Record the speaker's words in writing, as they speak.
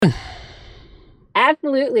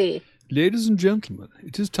Absolutely. Ladies and gentlemen,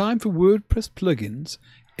 it is time for WordPress plugins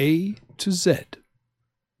A to Z,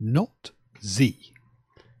 not Z.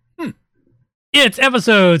 It's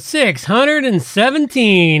episode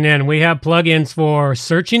 617, and we have plugins for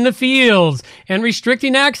searching the fields and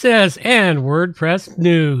restricting access and WordPress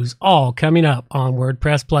news, all coming up on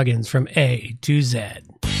WordPress plugins from A to Z.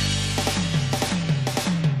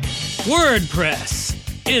 WordPress.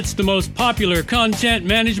 It's the most popular content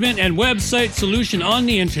management and website solution on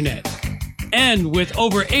the internet. And with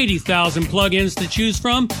over 80,000 plugins to choose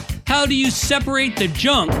from, how do you separate the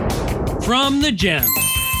junk from the gems?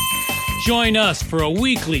 Join us for a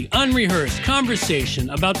weekly, unrehearsed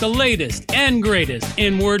conversation about the latest and greatest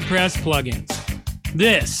in WordPress plugins.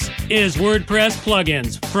 This is WordPress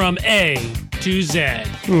plugins from A to Z.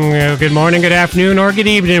 Well, good morning, good afternoon, or good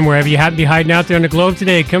evening, wherever you happen to be hiding out there on the globe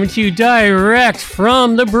today. Coming to you direct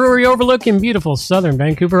from the brewery overlooking beautiful southern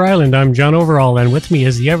Vancouver Island. I'm John Overall, and with me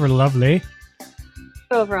is the ever lovely...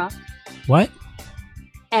 Overall. What?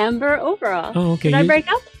 Amber Overall. Oh, okay. Did I break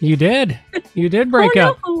up? You did. You did break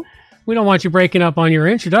up. No. We don't want you breaking up on your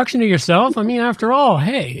introduction to yourself. I mean, after all,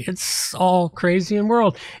 hey, it's all crazy in the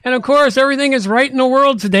world. And of course, everything is right in the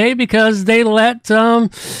world today because they let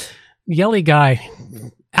Yelly guy,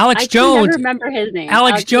 Alex Jones. I never remember his name.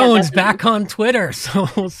 Alex Jones back on Twitter. So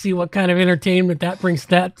we'll see what kind of entertainment that brings to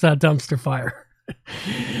that dumpster fire.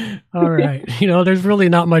 All right. You know, there's really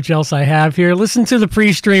not much else I have here. Listen to the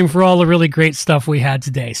pre-stream for all the really great stuff we had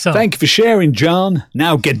today. So thank you for sharing, John.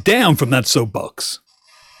 Now get down from that soapbox.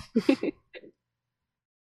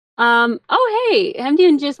 Oh, hey,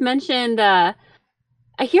 Hamdian just mentioned, I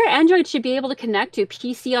hear Android should be able to connect to a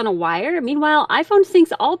PC on a wire. Meanwhile, iPhone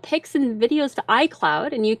syncs all pics and videos to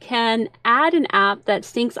iCloud, and you can add an app that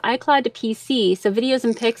syncs iCloud to PC, so videos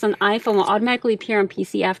and pics on iPhone will automatically appear on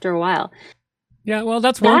PC after a while. Yeah, well,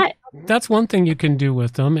 that's one thing you can do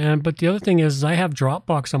with them, but the other thing is I have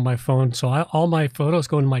Dropbox on my phone, so all my photos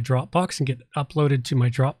go into my Dropbox and get uploaded to my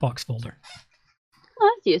Dropbox folder.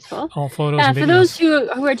 Oh, that's useful. All photos and videos. For those who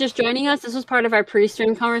are just joining us, this was part of our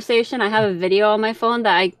pre-stream conversation. I have a video on my phone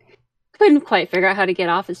that I couldn't quite figure out how to get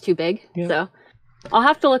off. It's too big. Yeah. So I'll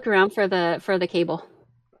have to look around for the cable.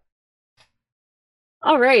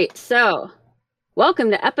 All right, so welcome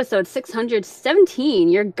to episode 617,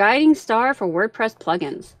 your guiding star for WordPress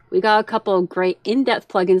plugins. We got a couple of great in-depth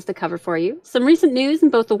plugins to cover for you, some recent news in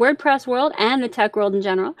both the WordPress world and the tech world in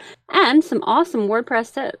general, and some awesome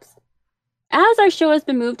WordPress tips. As our show has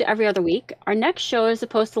been moved to every other week, our next show is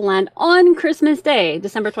supposed to land on Christmas Day,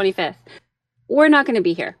 December 25th. We're not going to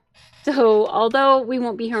be here. So although we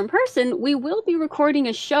won't be here in person, we will be recording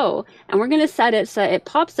a show, and we're going to set it so it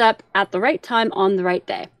pops up at the right time on the right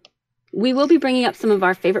day. We will be bringing up some of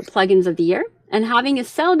our favorite plugins of the year and having a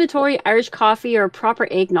celebratory Irish coffee or proper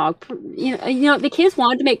eggnog. You know, the kids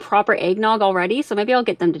wanted to make proper eggnog already, so maybe I'll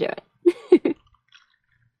get them to do it.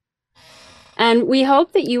 And we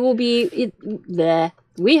hope that you will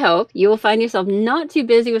find yourself not too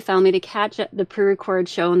busy with family to catch the pre-recorded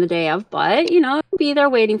show on the day of, but, be there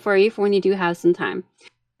waiting for you for when you do have some time.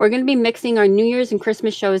 We're going to be mixing our New Year's and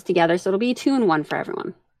Christmas shows together, so it'll be 2-in-1 for everyone.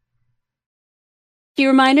 A few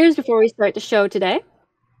reminders before we start the show today.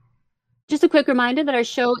 Just a quick reminder that our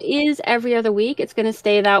show is every other week. It's going to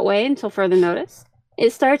stay that way until further notice.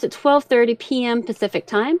 It starts at 12:30 p.m. Pacific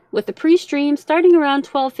time, with the pre-stream starting around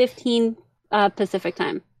 12:15 Pacific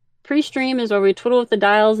time. Pre-stream is where we twiddle with the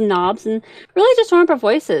dials and knobs and really just warm up our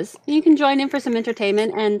voices. You can join in for some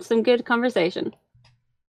entertainment and some good conversation.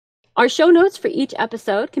 Our show notes for each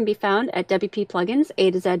episode can be found at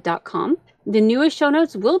wppluginsa2z.com. The newest show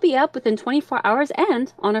notes will be up within 24 hours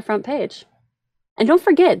and on our front page. And don't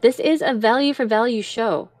forget, this is a value for value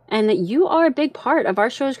show, and that you are a big part of our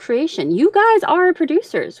show's creation. You guys are our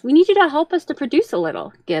producers. We need you to help us to produce a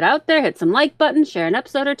little. Get out there, hit some like buttons, share an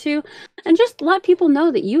episode or two, and just let people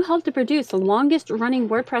know that you helped to produce the longest running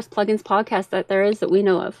WordPress plugins podcast that there is that we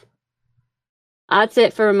know of. That's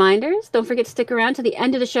it for reminders. Don't forget to stick around to the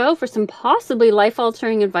end of the show for some possibly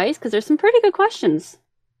life-altering advice, because there's some pretty good questions.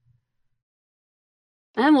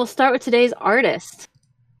 And we'll start with today's artist.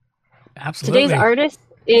 Absolutely. Today's artist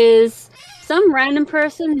is some random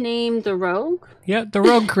person named The Rogue. Yeah, The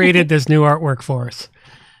Rogue created this new artwork for us.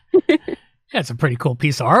 Yeah, it's a pretty cool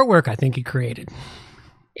piece of artwork I think he created.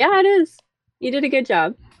 Yeah, it is. You did a good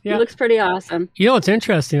job. Yeah. It looks pretty awesome. You know, it's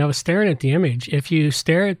interesting. I was staring at the image. If you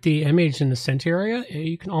stare at the image in the center area,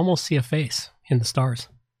 you can almost see a face in the stars.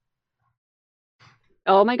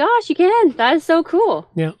 Oh my gosh, you can. That is so cool.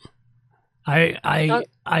 Yeah. I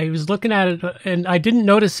was looking at it, and I didn't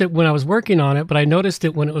notice it when I was working on it, but I noticed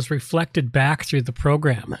it when it was reflected back through the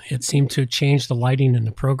program. It seemed to change the lighting in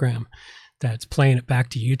the program that's playing it back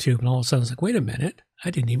to YouTube, and all of a sudden it's like, wait a minute, I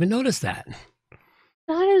didn't even notice that.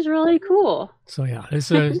 That is really cool. So yeah,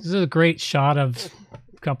 this is a great shot of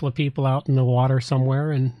a couple of people out in the water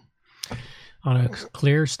somewhere and on a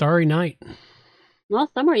clear, starry night.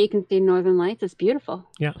 Well, somewhere you can see Northern Lights. It's beautiful.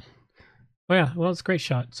 Yeah. Oh yeah, well, it's a great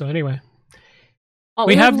shot. So anyway. Well,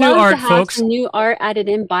 we have would new love art, to have folks. Some new art added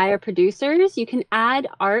in by our producers. You can add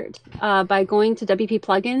art by going to WP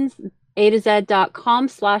Plugins,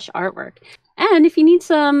 a2z.com/artwork. And if you need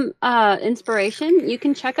some inspiration, you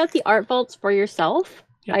can check out the art vaults for yourself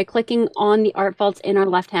by clicking on the art vaults in our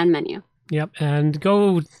left-hand menu. Yep, and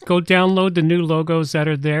go download the new logos that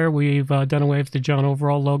are there. We've done away with the John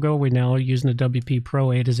Overall logo. We're now using the WP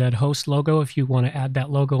Pro A to Z host logo if you want to add that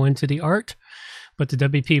logo into the art. But the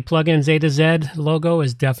WP Plugins A to Z logo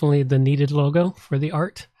is definitely the needed logo for the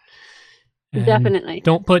art. And definitely.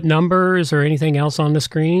 Don't put numbers or anything else on the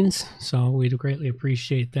screens, so we'd greatly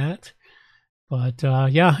appreciate that. But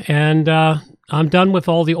yeah, and I'm done with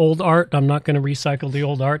all the old art. I'm not going to recycle the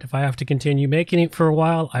old art. If I have to continue making it for a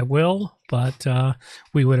while, I will. But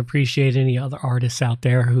we would appreciate any other artists out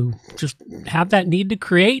there who just have that need to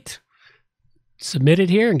create, submit it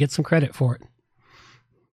here and get some credit for it.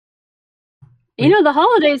 You know, the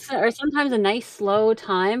holidays are sometimes a nice slow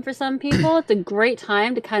time for some people. It's a great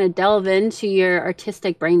time to kind of delve into your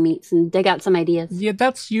artistic brain meats and dig out some ideas. Yeah,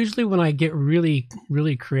 that's usually when I get really,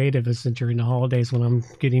 really creative, is during the holidays when I'm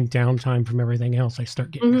getting downtime from everything else. I start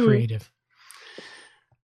getting creative.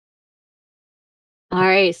 All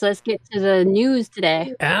right, so let's get to the news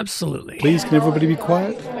today. Absolutely. Please, can everybody be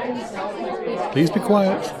quiet? Please be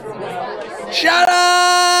quiet. Shut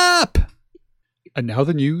up! And now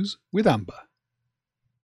the news with Amber.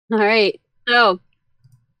 All right, so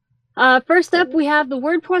first up, we have the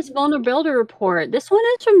WordPress Vulnerability Report. This one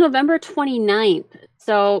is from November 29th.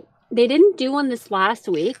 So they didn't do one this last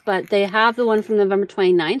week, but they have the one from November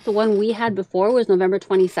 29th. The one we had before was November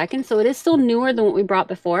 22nd, so it is still newer than what we brought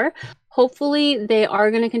before. Hopefully, they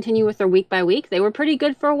are going to continue with their week by week. They were pretty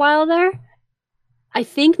good for a while there. I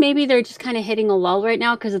think maybe they're just kind of hitting a lull right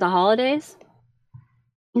now because of the holidays.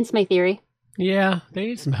 That's my theory. Yeah, they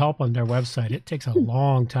need some help on their website. It takes a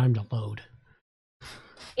long time to load.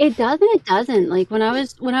 It doesn't. Like when I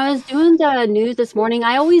was doing the news this morning,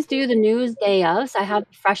 I always do the news day of, so I have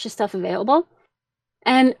the freshest stuff available.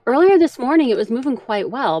 And earlier this morning, it was moving quite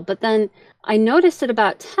well, but then I noticed at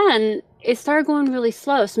about 10, it started going really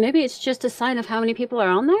slow. So maybe it's just a sign of how many people are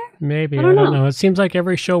on there? Maybe, I don't know. It seems like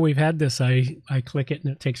every show we've had this, I click it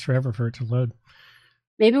and it takes forever for it to load.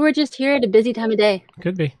 Maybe we're just here at a busy time of day.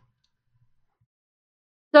 Could be.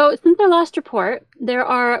 So since our last report, there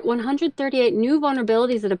are 138 new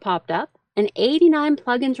vulnerabilities that have popped up, and 89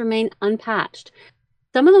 plugins remain unpatched.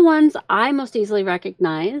 Some of the ones I most easily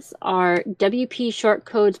recognize are WP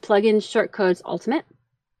Shortcodes Plugin Shortcodes Ultimate,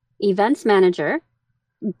 Events Manager,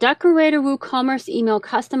 Decorator WooCommerce Email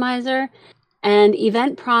Customizer, and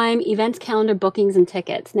Event Prime Events Calendar Bookings and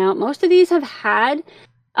Tickets. Now, most of these have had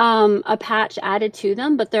a patch added to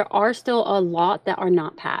them, but there are still a lot that are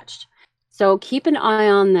not patched. So keep an eye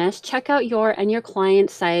on this. Check out your and your client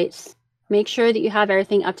sites. Make sure that you have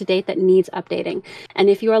everything up to date that needs updating. And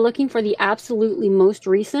if you are looking for the absolutely most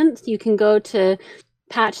recent, you can go to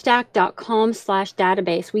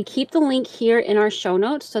patchstack.com/database. We keep the link here in our show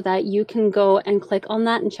notes so that you can go and click on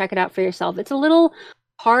that and check it out for yourself. It's a little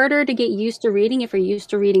harder to get used to reading if you're used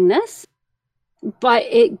to reading this, but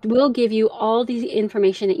it will give you all the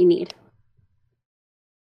information that you need.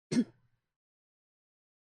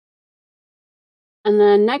 And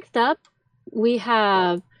then next up, we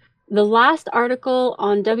have the last article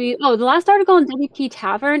on WP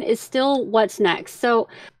Tavern is still what's next. So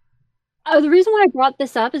the reason why I brought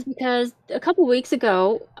this up is because a couple weeks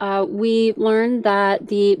ago, we learned that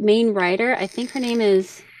the main writer, I think her name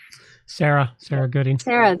is Sarah Gooding.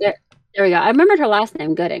 Sarah, there we go. I remembered her last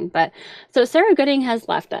name, Gooding. But so Sarah Gooding has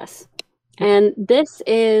left us. And this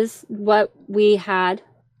is what we had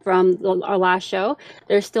from our last show.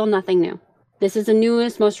 There's still nothing new. This is the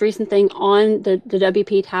newest, most recent thing on the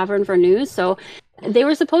WP Tavern for news. So they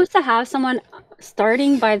were supposed to have someone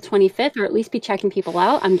starting by the 25th, or at least be checking people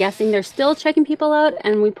out. I'm guessing they're still checking people out,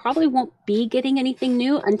 and we probably won't be getting anything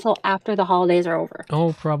new until after the holidays are over.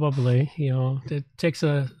 Oh, probably. You know, it takes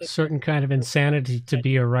a certain kind of insanity to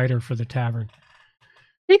be a writer for the Tavern.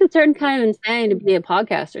 It takes a certain kind of insanity to be a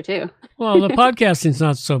podcaster, too. Well, the podcasting's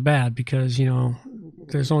not so bad because, you know,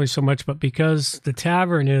 there's only so much, but because the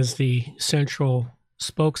Tavern is the central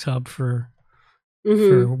spokes hub for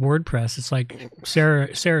WordPress, it's like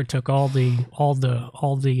Sarah took all the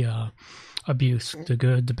abuse, the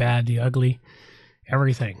good, the bad, the ugly,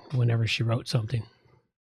 everything whenever she wrote something.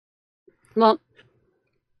 Well,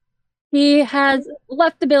 he has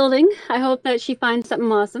left the building. I hope that she finds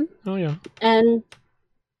something awesome. Oh, yeah. And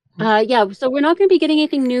so we're not going to be getting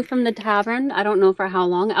anything new from the tavern. I don't know for how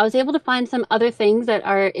long. I was able to find some other things that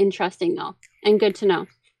are interesting, though, and good to know.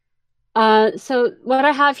 So what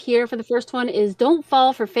I have here for the first one is don't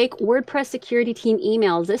fall for fake WordPress security team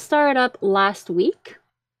emails. This started up last week.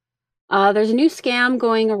 There's a new scam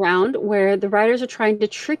going around where the writers are trying to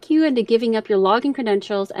trick you into giving up your login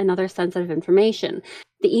credentials and other sensitive information.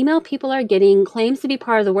 The email people are getting claims to be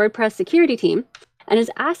part of the WordPress security team and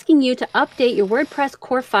is asking you to update your WordPress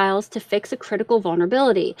core files to fix a critical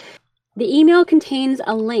vulnerability. The email contains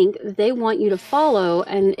a link that they want you to follow,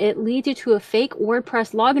 and it leads you to a fake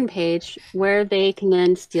WordPress login page where they can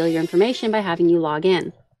then steal your information by having you log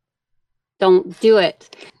in. Don't do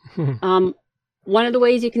it. One of the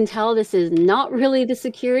ways you can tell this is not really the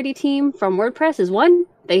security team from WordPress is one,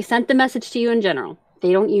 they sent the message to you in general.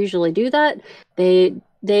 They don't usually do that. They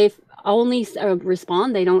only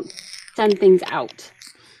respond. They don't send things out.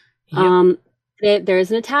 Yep. There's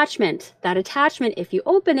an attachment. That attachment, if you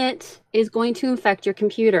open it, is going to infect your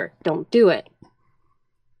computer. Don't do it.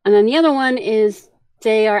 And then the other one is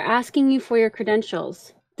they are asking you for your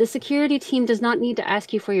credentials. The security team does not need to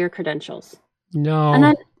ask you for your credentials. No. And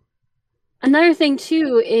then another thing,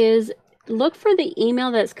 too, is look for the email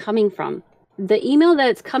that's coming from. The email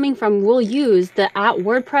that's coming from will use the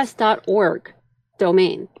 @wordpress.org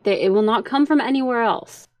domain. It will not come from anywhere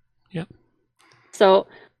else. Yep. So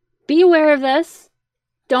be aware of this.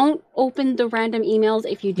 Don't open the random emails.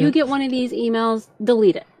 If you do get one of these emails,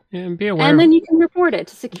 delete it. And be aware. And then you can report it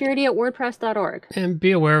to security@wordpress.org. And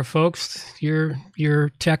be aware, folks, your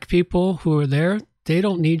tech people who are there, they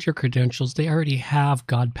don't need your credentials. They already have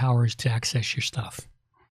God powers to access your stuff.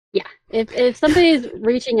 Yeah. If somebody's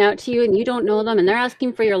reaching out to you and you don't know them and they're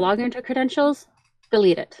asking for your login credentials,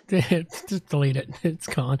 delete it. Just delete it. It's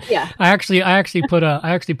gone. Yeah. I actually put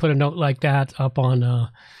a note like that up on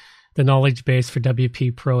the knowledge base for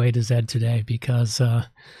WP Pro A to Z today because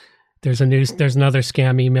there's another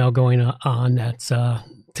scam email going on that's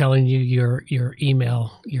telling you your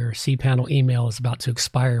email, your cPanel email is about to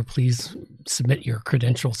expire. Please submit your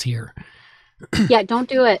credentials here. Yeah, don't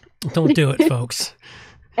do it. Don't do it, folks.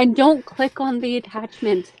 And don't click on the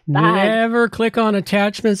attachment. Bad. Never click on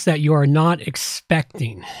attachments that you are not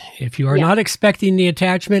expecting. If you are not expecting the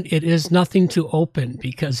attachment, it is nothing to open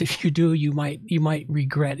because if you do, you might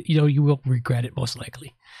regret. You will regret it most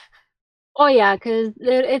likely. Oh yeah, because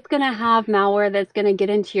it's gonna have malware that's gonna get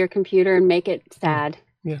into your computer and make it sad.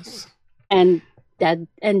 Yes. And dead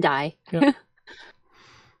and die. Yep.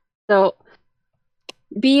 So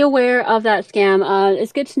be aware of that scam.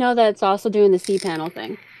 It's good to know that it's also doing the cPanel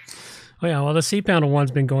thing. Oh yeah, well the cPanel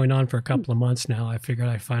one's been going on for a couple of months now. I figured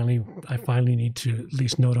I finally need to at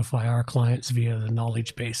least notify our clients via the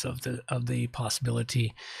knowledge base of the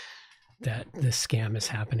possibility that this scam is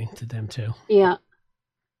happening to them too. Yeah.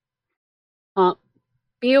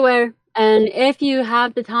 Be aware, and if you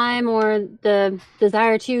have the time or the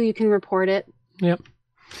desire to, you can report it. Yep.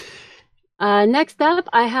 Next up,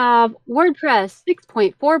 I have WordPress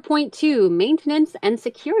 6.4.2 maintenance and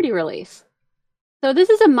security release. So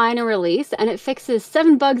this is a minor release, and it fixes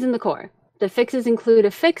 7 bugs in the core. The fixes include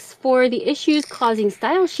a fix for the issues causing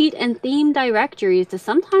style sheet and theme directories to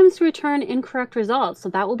sometimes return incorrect results, so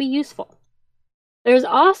that will be useful. There's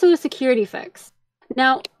also a security fix.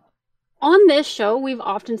 Now, on this show, we've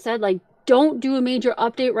often said, like, don't do a major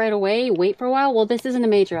update right away, wait for a while. Well, this isn't a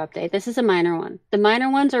major update. This is a minor one. The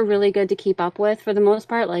minor ones are really good to keep up with for the most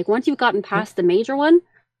part. Like, once you've gotten past the major one,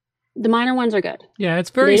 the minor ones are good. Yeah,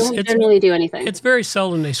 they don't generally do anything. It's very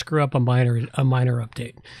seldom they screw up a minor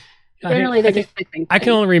update. Generally, they're just fixing. I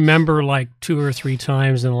can only remember like 2 or 3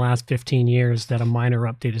 times in the last 15 years that a minor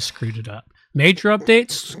update has screwed it up. Major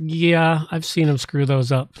updates, yeah, I've seen them screw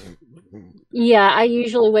those up. Yeah, I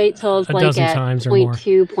usually wait till it's like at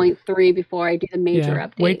 0.2, 0.3 before I do the major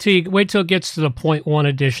update. Wait till it gets to the 0.1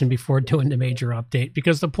 edition before doing the major update,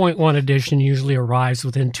 because the 0.1 edition usually arrives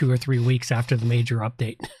within 2 or 3 weeks after the major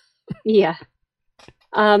update. Yeah.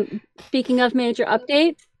 Speaking of major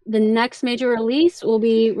updates, the next major release will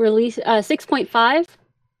be 6.5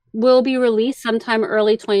 will be released sometime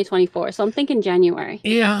early 2024. So I'm thinking January.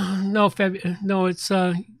 Yeah,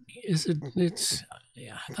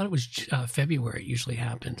 yeah, I thought it was February. It usually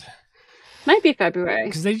happened. Might be February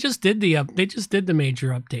because they just did the major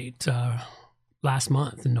update last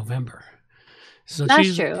month in November. So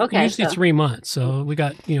that's true. Okay, usually 3 months. So we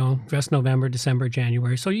got rest November, December,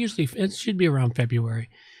 January. So usually it should be around February.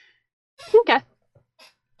 Okay.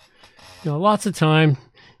 Lots of time.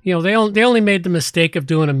 They only made the mistake of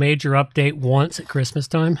doing a major update once at Christmas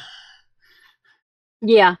time.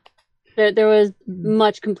 Yeah, there was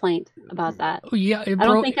much complaint about that. Oh, yeah, it I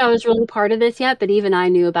don't broke. think I was really part of this yet, but even I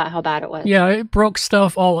knew about how bad it was. Yeah, it broke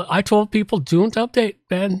stuff all. I told people, don't update,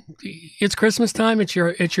 man. It's Christmas time. It's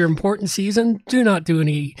your important season. Do not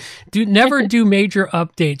never do major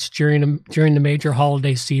updates during the major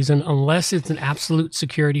holiday season unless it's an absolute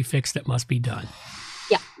security fix that must be done.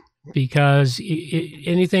 Yeah. Because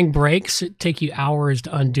anything breaks, it take you hours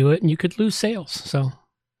to undo it, and you could lose sales. So.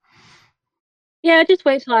 Yeah, just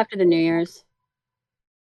wait till after the New Year's.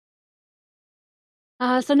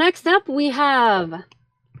 So next up, we have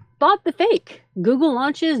Bought the Fake. Google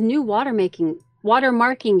launches new watermarking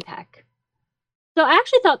tech. So I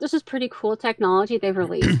actually thought this was pretty cool technology they've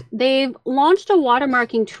released. They've launched a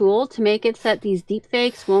watermarking tool to make it so that these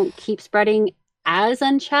deepfakes won't keep spreading as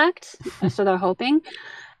unchecked, so they're hoping.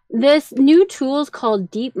 This new tool is called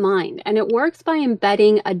DeepMind, and it works by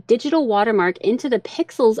embedding a digital watermark into the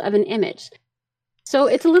pixels of an image. So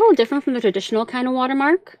it's a little different from the traditional kind of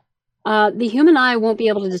watermark. The human eye won't be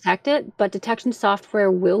able to detect it, but detection software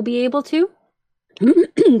will be able to.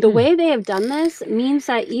 The way they have done this means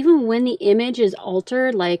that even when the image is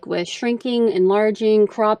altered, like with shrinking, enlarging,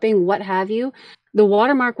 cropping, what have you, the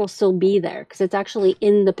watermark will still be there because it's actually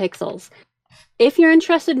in the pixels. If you're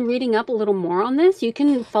interested in reading up a little more on this, you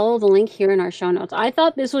can follow the link here in our show notes. I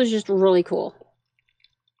thought this was just really cool.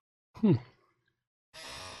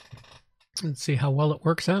 Let's see how well it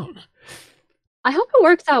works out. I hope it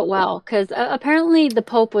works out well because apparently the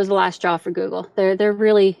Pope was the last straw for Google. They're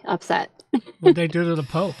really upset. What they do to the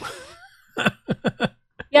Pope?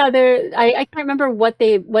 Yeah, I can't remember what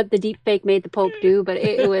the deepfake made the Pope do, but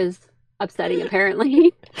it was upsetting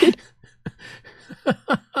apparently.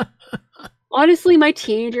 Honestly, my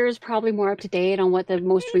teenager is probably more up to date on what the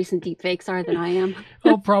most recent deepfakes are than I am.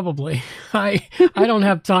 Oh, probably. I don't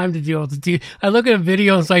have time to deal with it. I look at a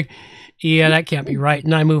video and it's like, yeah, that can't be right,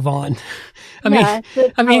 and I move on. I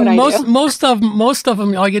mean, most of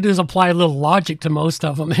them, all you do is apply a little logic to most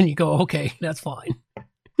of them, and you go, okay, that's fine.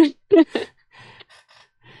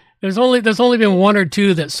 There's only been one or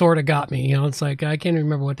two that sort of got me. You know, it's like I can't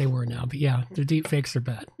remember what they were now, but yeah, the deep fakes are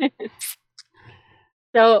bad.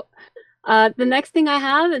 So, the next thing I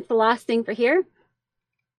have, it's the last thing for here.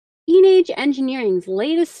 Teenage Engineering's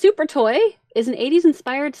latest super toy is an 80s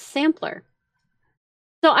inspired sampler.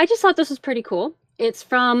 So I just thought this was pretty cool. It's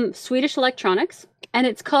from Swedish Electronics, and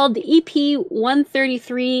it's called the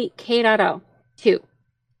EP133K.02.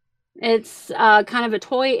 It's kind of a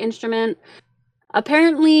toy instrument.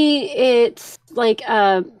 Apparently, it's like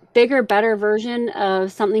a bigger, better version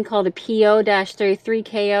of something called the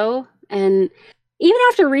PO-33KO. And even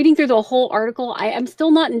after reading through the whole article, I am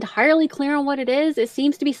still not entirely clear on what it is. It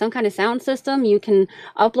seems to be some kind of sound system. You can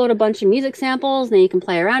upload a bunch of music samples, and then you can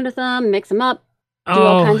play around with them, mix them up. Do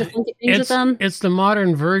all kinds of funky things with them. It's the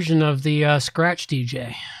modern version of the Scratch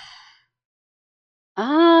DJ.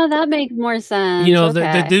 Ah, that makes more sense. You know,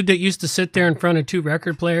 okay. the dude that used to sit there in front of two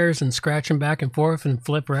record players and scratch them back and forth and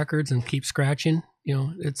flip records and keep scratching. You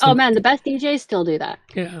know, it's man, the best DJs still do that.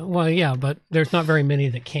 Yeah, well, yeah, but there's not very many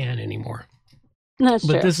that can anymore. That's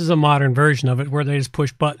true. But this is a modern version of it where they just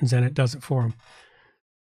push buttons and it does it for them.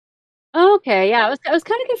 Okay, yeah, I was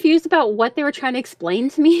kind of confused about what they were trying to explain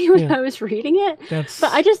to me when I was reading it.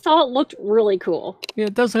 But I just thought it looked really cool. Yeah,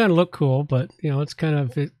 it does kind of look cool, but you know, it kind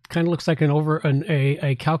of looks like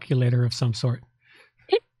a calculator of some sort.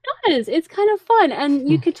 It does. It's kind of fun, and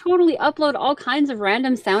you could totally upload all kinds of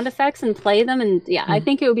random sound effects and play them, and yeah, I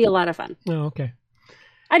think it would be a lot of fun. Oh, okay.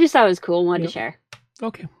 I just thought it was cool. Wanted to share.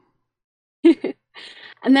 Okay.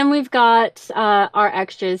 And then we've got our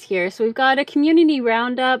extras here. So we've got a community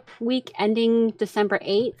roundup week ending December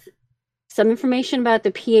 8th. Some information about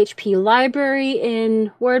the PHP library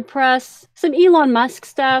in WordPress. Some Elon Musk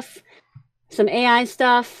stuff. Some AI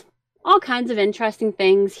stuff. All kinds of interesting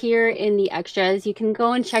things here in the extras. You can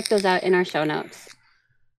go and check those out in our show notes.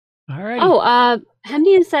 All right. Oh,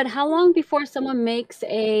 Hemdian said, how long before someone makes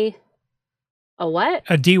a what?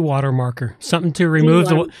 A dewater marker. Something to remove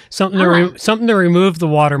something to remove the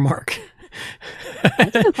watermark.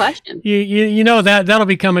 That's a good question. You know that'll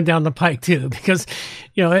be coming down the pike too, because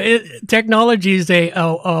you know technology is a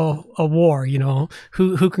war. You know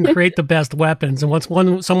who can create the best weapons, and once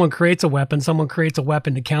someone creates a weapon, someone creates a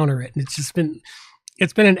weapon to counter it. And it's been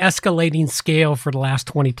an escalating scale for the last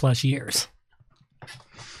 20 plus years.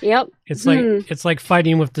 Yep. It's like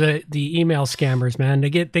fighting with the email scammers, man. They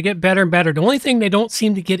get better and better. The only thing they don't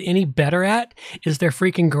seem to get any better at is their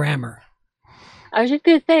freaking grammar. I was just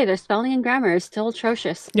gonna say their spelling and grammar is still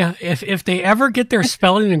atrocious. Yeah, if they ever get their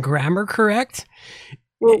spelling and grammar correct,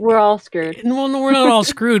 We're all screwed. Well, no, we're not all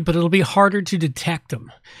screwed, but it'll be harder to detect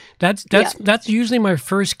them. That's usually my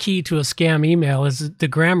first key to a scam email is the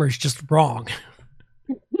grammar is just wrong.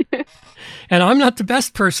 And I'm not the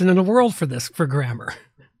best person in the world for grammar.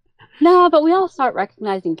 No, but we all start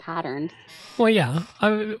recognizing patterns. Well, yeah,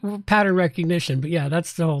 pattern recognition, but yeah,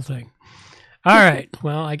 that's the whole thing. All right,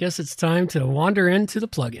 well, I guess it's time to wander into the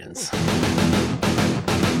plugins.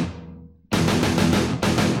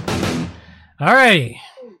 All righty.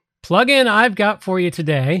 Plugin I've got for you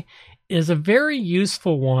today is a very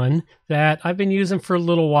useful one that I've been using for a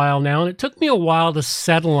little while now, and it took me a while to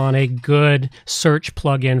settle on a good search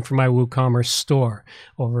plugin for my WooCommerce store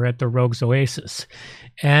over at the Rogues Oasis.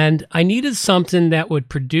 And I needed something that would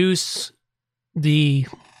produce the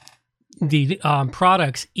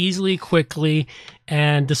products easily, quickly,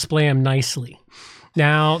 and display them nicely.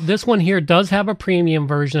 Now, this one here does have a premium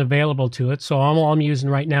version available to it, so all I'm using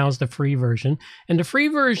right now is the free version. And the free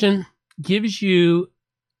version gives you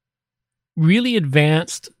really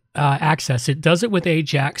advanced access. It does it with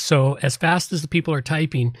Ajax, so as fast as the people are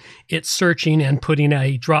typing, it's searching and putting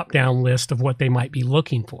a drop-down list of what they might be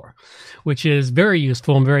looking for, which is very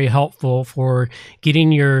useful and very helpful for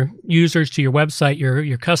getting your users to your website,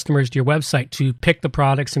 your customers to your website to pick the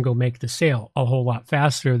products and go make the sale a whole lot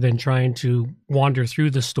faster than trying to wander through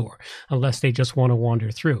the store, unless they just want to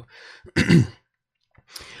wander through.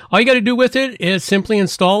 All you got to do with it is simply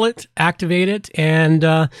install it, activate it, and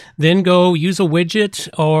then go use a widget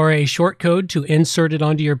or a shortcode to insert it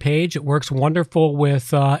onto your page. It works wonderful with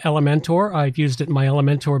Elementor. I've used it in my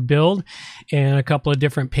Elementor build and a couple of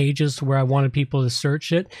different pages where I wanted people to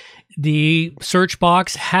search it. The search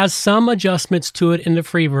box has some adjustments to it in the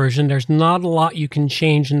free version. There's not a lot you can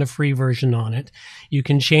change in the free version on it. You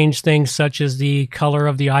can change things such as the color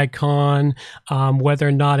of the icon, whether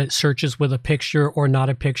or not it searches with a picture or not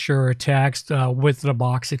a picture or text, with the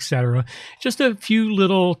box, etc. Just a few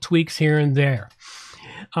little tweaks here and there.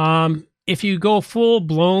 If you go full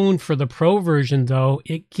blown for the pro version, though,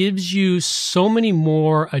 it gives you so many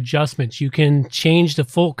more adjustments. You can change the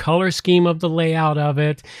full color scheme of the layout of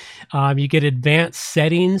it. You get advanced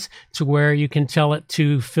settings to where you can tell it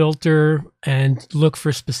to filter and look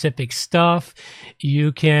for specific stuff.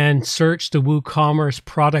 You can search the WooCommerce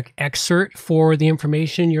product excerpt for the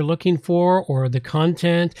information you're looking for, or the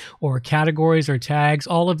content, or categories or tags.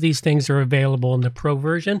 All of these things are available in the pro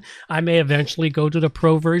version. I may eventually go to the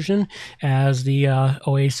pro version as the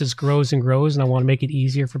Oasis grows and grows, and I want to make it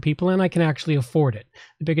easier for people, and I can actually afford it.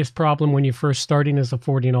 The biggest problem when you're first starting is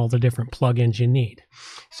affording all the different plugins you need.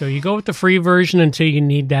 So you go with the free version until you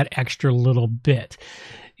need that extra little bit.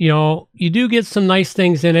 You know, you do get some nice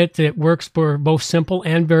things in it. It works for both simple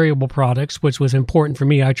and variable products, which was important for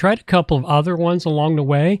me. I tried a couple of other ones along the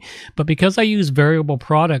way, but because I use variable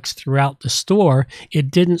products throughout the store, it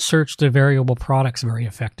didn't search the variable products very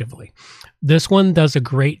effectively. This one does a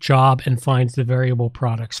great job and finds the variable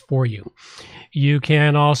products for you. You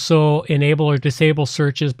can also enable or disable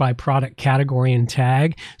searches by product category and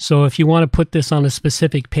tag. So if you want to put this on a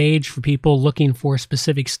specific page for people looking for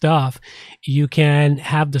specific stuff, you can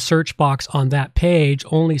have the search box on that page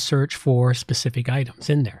only search for specific items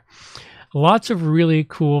in there. Lots of really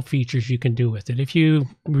cool features you can do with it. If you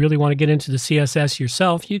really want to get into the CSS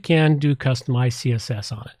yourself, you can do customized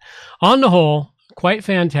CSS on it. On the whole, quite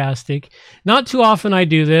fantastic. Not too often I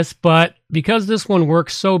do this, but because this one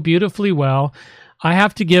works so beautifully well, I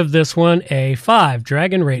have to give this one a 5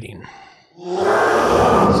 dragon rating.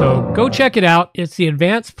 So go check it out. It's the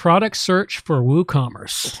Advanced Product Search for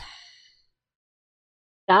WooCommerce.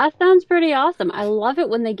 That sounds pretty awesome. I love it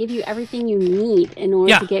when they give you everything you need in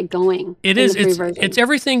order to get going. It is. It's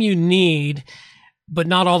everything you need, but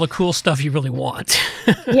not all the cool stuff you really want.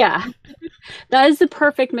 Yeah. That is the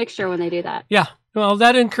perfect mixture when they do that. Yeah. Well,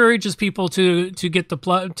 that encourages people to get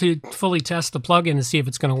the to fully test the plugin and see if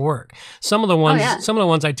it's going to work. Some of the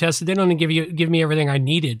ones I tested, they don't even give me everything I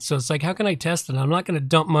needed. So it's like, how can I test it? I'm not going to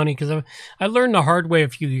dump money, because I learned the hard way a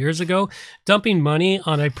few years ago. Dumping money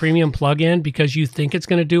on a premium plugin because you think it's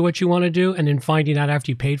going to do what you want to do, and then finding out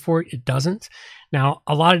after you paid for it, it doesn't. Now,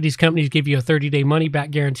 a lot of these companies give you a 30-day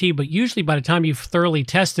money-back guarantee, but usually by the time you've thoroughly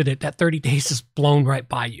tested it, that 30 days is blown right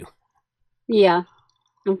by you. Yeah,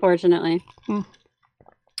 unfortunately.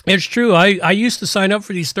 It's true. I used to sign up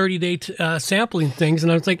for these 30-day sampling things,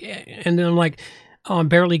 and I was like, and then I'm like, oh, I'm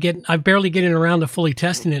barely getting around to fully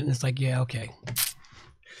testing it, and it's like, yeah, okay.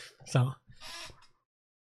 So,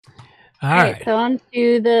 all right. So on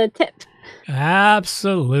to the tip.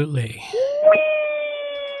 Absolutely.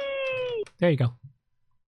 There you go.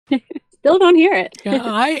 still don't hear it.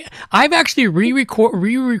 Yeah, I've actually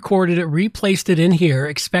re-recorded it, replaced it in here,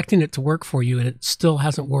 expecting it to work for you, and it still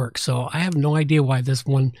hasn't worked. So I have no idea why this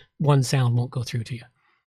one sound won't go through to you.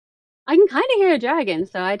 I can kind of hear a dragon,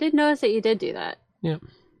 so I did notice that you did do that. Yeah.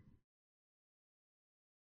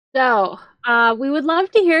 So, we would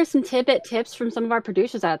love to hear some tidbit tips from some of our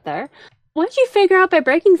producers out there. What did you figure out by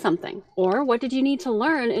breaking something? Or what did you need to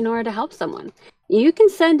learn in order to help someone? You can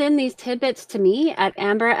send in these tidbits to me at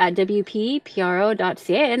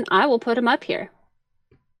amber@wppro.ca, and I will put them up here.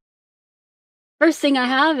 First thing I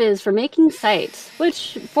have is for making sites,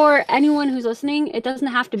 which for anyone who's listening, it doesn't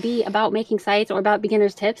have to be about making sites or about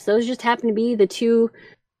beginner's tips. Those just happen to be the two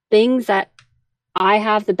things that I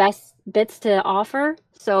have the best bits to offer.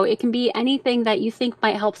 So it can be anything that you think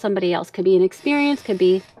might help somebody else. Could be an experience, could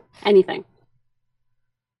be anything.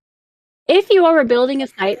 If you are building a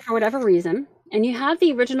site for whatever reason, and you have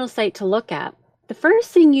the original site to look at, the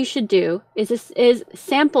first thing you should do is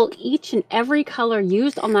sample each and every color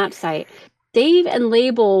used on that site. Save and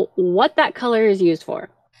label what that color is used for.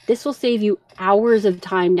 This will save you hours of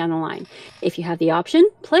time down the line. If you have the option,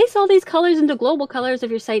 place all these colors into global colors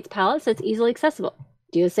of your site's palette so it's easily accessible.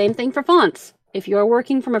 Do the same thing for fonts. If you're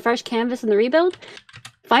working from a fresh canvas in the rebuild,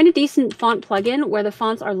 find a decent font plugin where the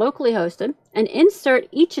fonts are locally hosted and insert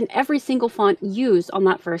each and every single font used on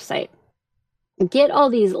that first site. Get all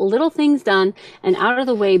these little things done and out of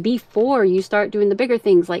the way before you start doing the bigger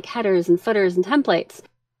things like headers and footers and templates.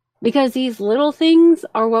 Because these little things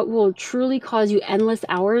are what will truly cause you endless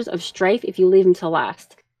hours of strife if you leave them till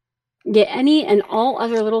last. Get any and all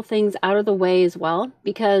other little things out of the way as well,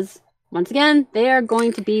 because once again, they are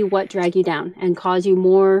going to be what drag you down and cause you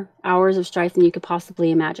more hours of strife than you could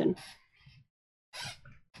possibly imagine.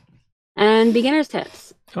 And beginner's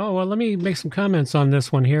tips. Oh, well, let me make some comments on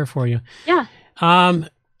this one here for you. Yeah.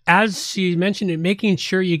 As she mentioned, making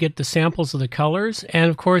sure you get the samples of the colors. And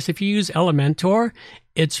of course, if you use Elementor,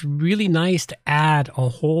 it's really nice to add a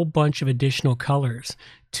whole bunch of additional colors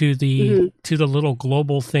to the little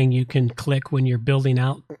global thing you can click when you're building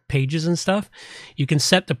out pages and stuff. You can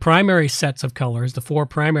set the primary sets of colors, the 4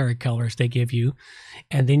 primary colors they give you,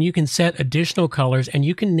 and then you can set additional colors, and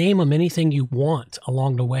you can name them anything you want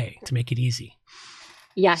along the way to make it easy.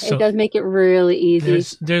 Yeah, so it does make it really easy.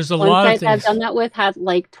 There's a lot of things I've done that with had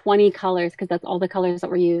like 20 colors because that's all the colors that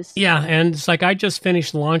were used. Yeah, and it's like I just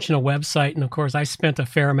finished launching a website, and of course I spent a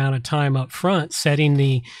fair amount of time up front setting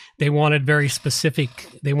they wanted very specific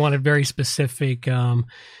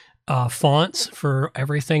fonts for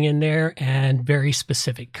everything in there and very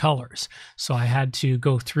specific colors. So I had to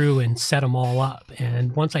go through and set them all up.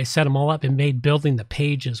 And once I set them all up, it made building the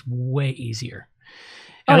pages way easier.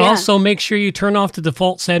 And also make sure you turn off the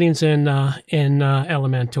default settings in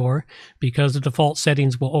Elementor, because the default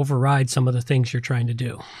settings will override some of the things you're trying to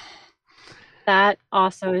do. That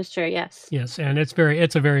also is true, yes. Yes, and it's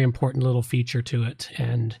a very important little feature to it.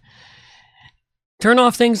 And turn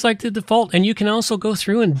off things like the default, and you can also go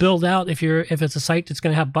through and build out if it's a site that's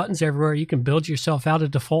going to have buttons everywhere, you can build yourself out a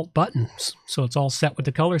default buttons. So it's all set with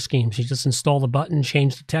the color schemes. You just install the button,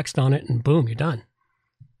 change the text on it, and boom, you're done.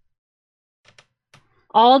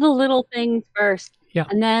 All the little things first. Yeah.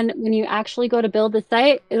 And then when you actually go to build the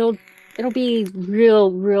site, it'll be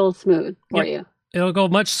real smooth for you. It'll go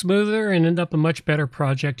much smoother and end up a much better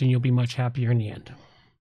project, and you'll be much happier in the end.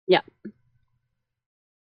 Yeah.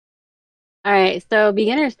 All right, so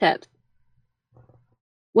beginner's tips.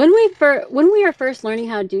 When we are first learning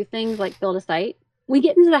how to do things like build a site, we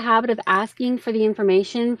get into the habit of asking for the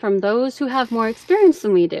information from those who have more experience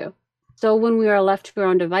than we do. So when we are left to our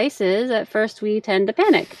own devices, at first we tend to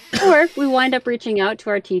panic, or we wind up reaching out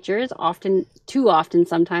to our teachers, too often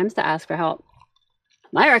sometimes, to ask for help.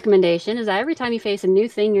 My recommendation is that every time you face a new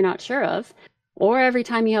thing you're not sure of, or every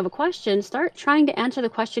time you have a question, start trying to answer the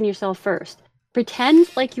question yourself first.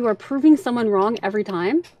 Pretend like you are proving someone wrong every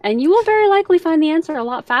time, and you will very likely find the answer a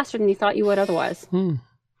lot faster than you thought you would otherwise.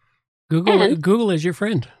 Google is your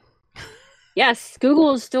friend. Yes,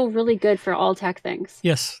 Google is still really good for all tech things.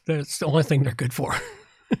 Yes, that's the only thing they're good for.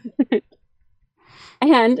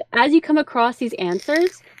 And as you come across these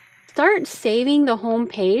answers, start saving the home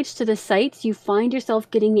page to the sites you find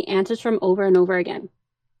yourself getting the answers from over and over again.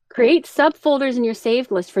 Create subfolders in your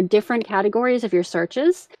saved list for different categories of your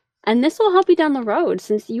searches, and this will help you down the road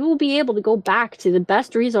since you will be able to go back to the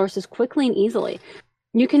best resources quickly and easily.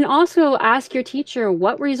 You can also ask your teacher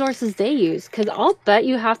what resources they use, because I'll bet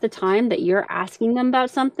you half the time that you're asking them about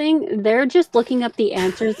something, they're just looking up the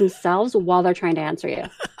answers themselves while they're trying to answer you.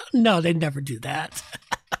 No, they'd never do that.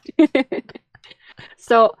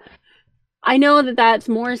 So I know that that's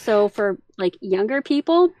more so for like younger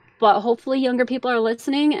people, but hopefully younger people are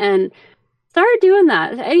listening and start doing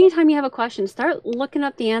that. Anytime you have a question, start looking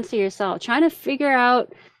up the answer yourself, trying to figure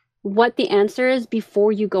out what the answer is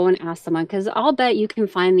before you go and ask someone, because I'll bet you can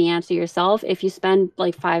find the answer yourself if you spend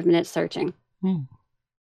like 5 minutes searching.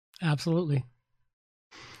 Absolutely.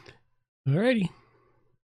 Alrighty.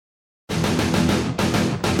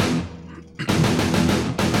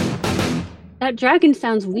 That dragon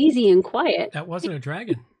sounds wheezy and quiet. That wasn't a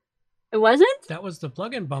dragon. It wasn't? That was the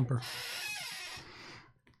plugin bumper.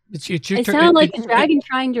 It's your It turn. sounded like a dragon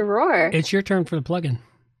trying to roar. It's your turn for the plugin.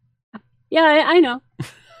 Yeah, I know.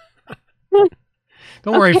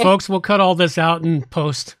 Don't worry, folks. We'll cut all this out and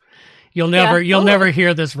post. You'll never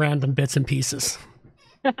hear this random bits and pieces.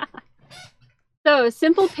 So,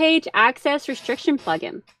 Simple Page Access Restriction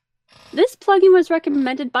plugin. This plugin was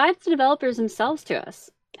recommended by the developers themselves to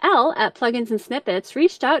us. Elle at Plugins and Snippets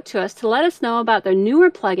reached out to us to let us know about their newer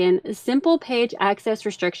plugin, Simple Page Access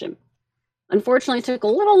Restriction. Unfortunately, it took a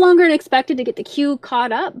little longer than expected to get the queue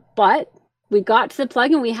caught up, but we got to the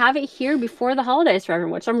plugin. We have it here before the holidays for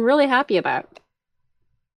everyone, which I'm really happy about.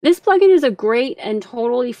 This plugin is a great and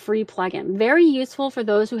totally free plugin. Very useful for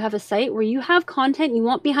those who have a site where you have content you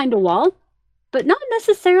want behind a wall, but not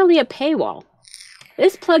necessarily a paywall.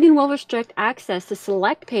 This plugin will restrict access to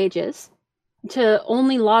select pages to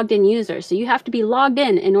only logged in users. So you have to be logged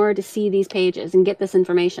in order to see these pages and get this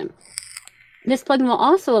information. This plugin will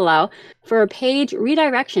also allow for a page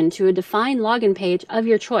redirection to a defined login page of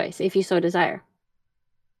your choice if you so desire.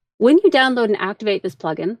 When you download and activate this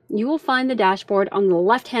plugin, you will find the dashboard on the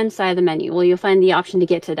left-hand side of the menu. Well, you'll find the option to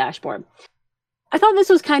get to the dashboard. I thought this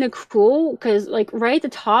was kind of cool because like right at the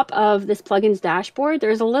top of this plugin's dashboard,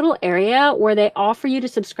 there's a little area where they offer you to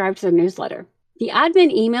subscribe to their newsletter. The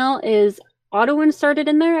admin email is auto-inserted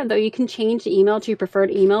in there, though you can change the email to your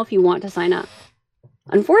preferred email if you want to sign up.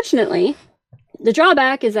 Unfortunately, the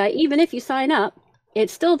drawback is that even if you sign up,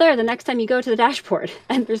 it's still there the next time you go to the dashboard,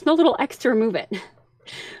 and there's no little X to remove it.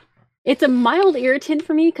 It's a mild irritant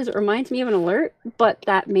for me because it reminds me of an alert, but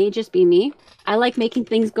that may just be me. I like making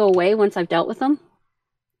things go away once I've dealt with them.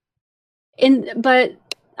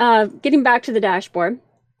 Getting back to the dashboard.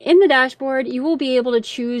 In the dashboard, you will be able to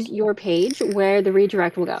choose your page where the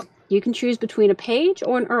redirect will go. You can choose between a page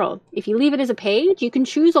or an URL. If you leave it as a page, you can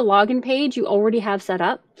choose a login page you already have set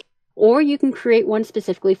up, or you can create one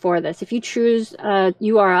specifically for this. If you choose a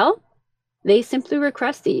URL, they simply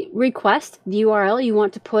request the URL you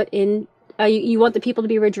want to put in, you want the people to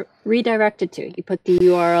be redirected to. You put the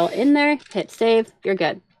URL in there, hit save, you're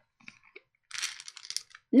good.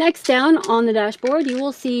 Next down on the dashboard, you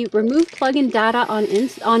will see remove plugin data on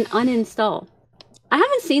uninstall. I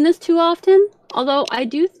haven't seen this too often, although I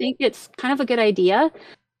do think it's kind of a good idea.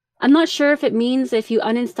 I'm not sure if it means if you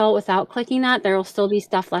uninstall without clicking that, there will still be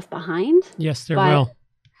stuff left behind. Yes, there will.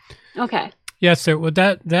 Okay. Yes, sir. Well,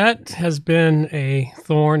 that has been a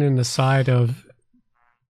thorn in the side of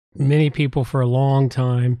many people for a long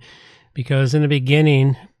time, because in the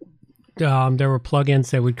beginning, there were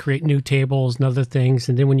plugins that would create new tables and other things,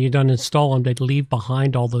 and then when you're done install them, they'd leave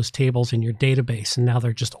behind all those tables in your database, and now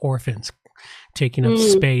they're just orphans, taking up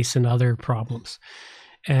space and other problems.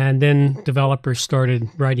 And then developers started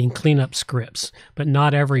writing cleanup scripts, but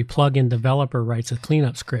not every plugin developer writes a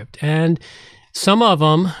cleanup script. And some of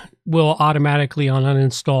them will automatically, on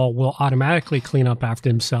uninstall, will automatically clean up after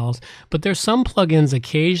themselves. But there's some plugins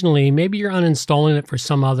occasionally, maybe you're uninstalling it for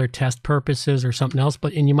some other test purposes or something else,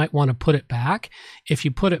 and you might want to put it back. If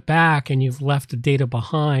you put it back and you've left the data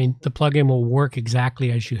behind, the plugin will work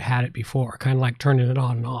exactly as you had it before, kind of like turning it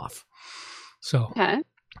on and off. So,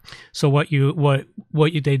 so what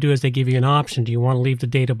they do is they give you an option. Do you want to leave the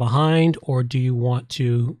data behind, or do you want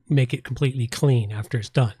to make it completely clean after it's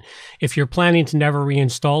done? If you're planning to never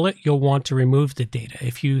reinstall it, you'll want to remove the data.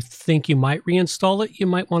 If you think you might reinstall it, you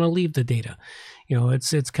might want to leave the data. You know,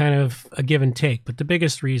 it's kind of a give and take. But the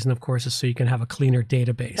biggest reason, of course, is so you can have a cleaner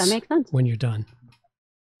database. That makes sense. When you're done.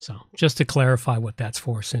 So just to clarify what that's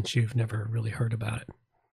for, since you've never really heard about it.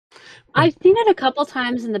 I've seen it a couple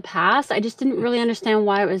times in the past. I just didn't really understand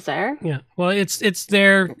why it was there. Yeah, well, it's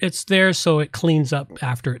there so it cleans up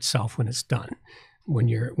after itself when it's done. When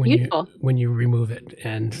you remove it,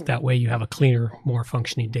 and that way you have a cleaner, more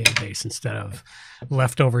functioning database instead of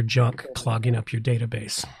leftover junk clogging up your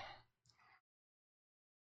database.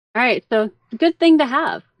 All right, so good thing to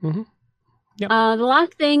have. Mm-hmm. Yep. The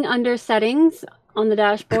last thing under settings on the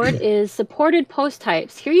dashboard is supported post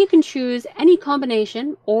types. Here you can choose any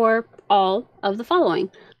combination or all of the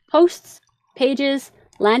following: posts, pages,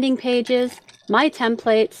 landing pages, my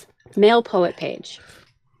templates, mail poet page.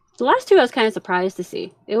 The last two I was kind of surprised to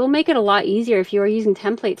see. It will make it a lot easier if you are using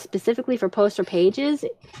templates specifically for posts or pages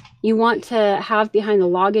you want to have behind the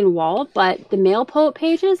login wall, but the mail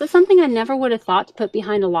pages is something I never would have thought to put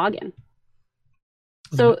behind a login.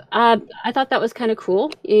 So I thought that was kind of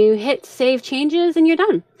cool. You hit save changes and you're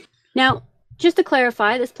done. Now, just to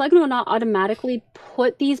clarify, this plugin will not automatically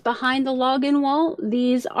put these behind the login wall.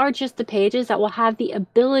 These are just the pages that will have the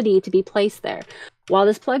ability to be placed there. While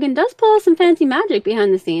this plugin does pull some fancy magic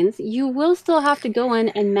behind the scenes, you will still have to go in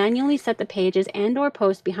and manually set the pages and or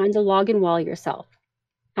posts behind the login wall yourself.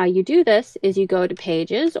 How you do this is you go to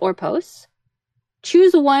Pages or Posts,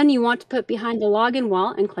 choose the one you want to put behind the login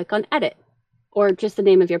wall and click on Edit, or just the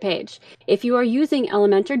name of your page. If you are using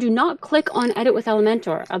Elementor, do not click on Edit with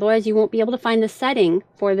Elementor. Otherwise, you won't be able to find the setting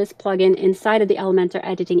for this plugin inside of the Elementor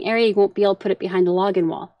editing area. You won't be able to put it behind the login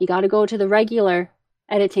wall. You got to go to the regular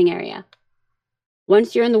editing area.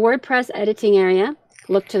 Once you're in the WordPress editing area,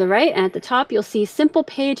 look to the right, and at the top, you'll see Simple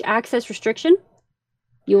Page Access Restriction.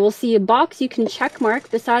 You will see a box you can check mark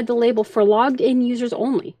beside the label for logged in users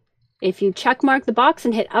only. If you check mark the box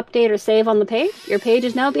and hit update or save on the page, your page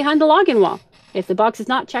is now behind the login wall. If the box is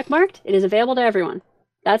not check marked, it is available to everyone.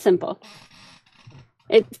 That's simple.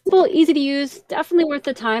 It's simple, easy to use, definitely worth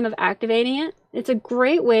the time of activating it. It's a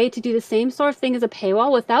great way to do the same sort of thing as a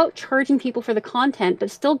paywall without charging people for the content,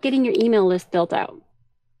 but still getting your email list built out.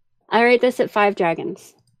 I rate this at 5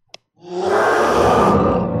 dragons.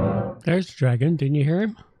 There's the dragon. Didn't you hear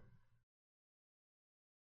him?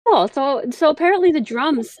 Oh, so apparently the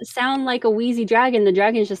drums sound like a wheezy dragon. The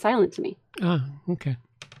dragon is just silent to me. Ah, okay.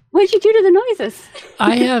 What did you do to the noises?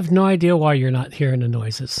 I have no idea why you're not hearing the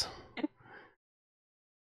noises.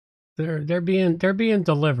 They're being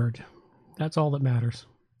delivered. That's all that matters.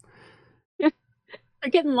 They're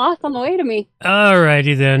getting lost on the way to me.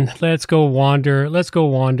 Alrighty then. Let's go wander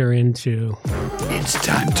into. It's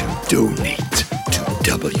time to donate to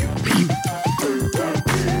WP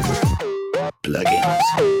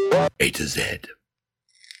Plugins A to Z.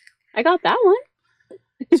 I got that one.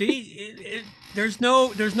 See, there's no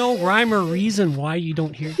rhyme or reason why you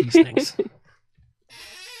don't hear these things.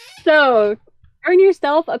 So, earn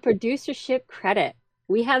yourself a producership credit.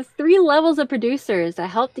 We have 3 levels of producers that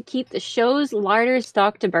help to keep the show's larder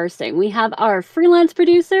stock to bursting. We have our freelance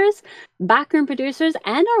producers, backroom producers,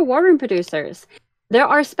 and our war room producers. There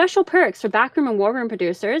are special perks for backroom and war room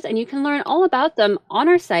producers, and you can learn all about them on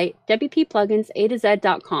our site,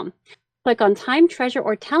 wppluginsatoz.com. Click on Time, Treasure,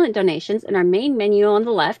 or Talent Donations in our main menu on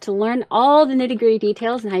the left to learn all the nitty-gritty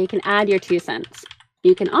details and how you can add your 2 cents.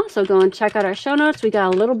 You can also go and check out our show notes. We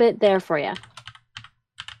got a little bit there for you.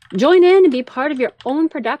 Join in and be part of your own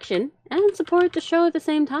production and support the show at the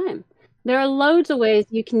same time. There are loads of ways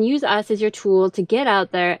you can use us as your tool to get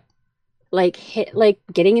out there, like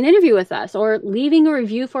getting an interview with us, or leaving a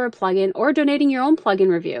review for a plugin, or donating your own plugin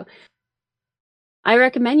review. I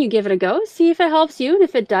recommend you give it a go, see if it helps you, and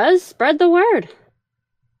if it does, spread the word.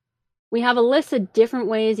 We have a list of different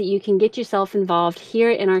ways that you can get yourself involved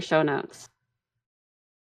here in our show notes.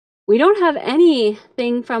 We don't have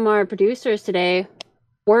anything from our producers today,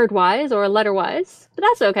 word-wise or letter-wise, but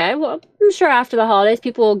that's okay. Well, I'm sure after the holidays,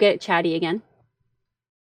 people will get chatty again.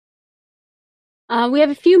 We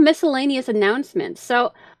have a few miscellaneous announcements.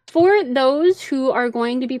 So for those who are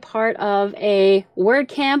going to be part of a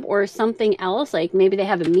WordCamp or something else, like maybe they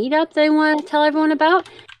have a meetup they want to tell everyone about,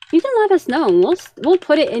 you can let us know. We'll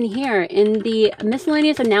put it in here in the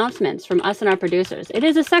miscellaneous announcements from us and our producers. It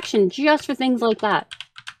is a section just for things like that.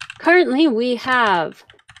 Currently, we have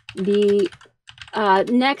the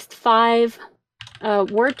next 5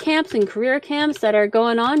 WordCamps and career camps that are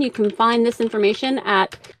going on. You can find this information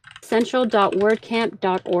at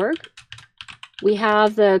central.wordcamp.org. We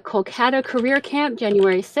have the Kolkata Career Camp,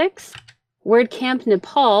 January 6th. WordCamp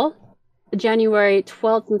Nepal, January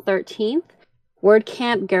 12th and 13th.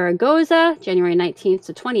 WordCamp Garagoza, January 19th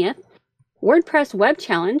to 20th. WordPress Web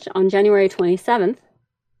Challenge on January 27th.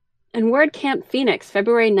 And WordCamp Phoenix,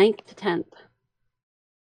 February 9th to 10th.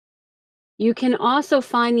 You can also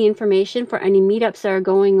find the information for any meetups that are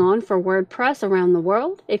going on for WordPress around the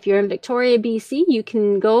world. If you're in Victoria, BC, you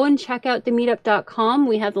can go and check out themeetup.com.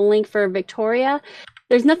 We have the link for Victoria.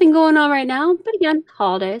 There's nothing going on right now, but again,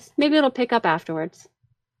 holidays. Maybe it'll pick up afterwards.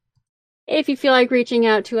 If you feel like reaching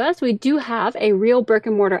out to us, we do have a real brick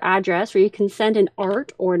and mortar address where you can send in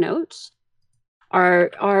art or notes.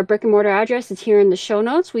 Our brick and mortar address is here in the show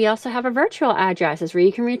notes. We also have our virtual addresses where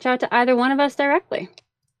you can reach out to either one of us directly.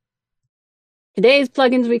 Today's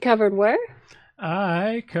plugins we covered were?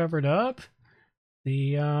 I covered up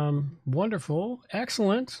the wonderful,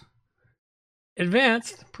 excellent,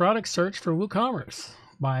 advanced product search for WooCommerce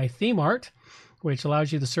by ThemeArt. which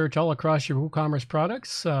allows you to search all across your WooCommerce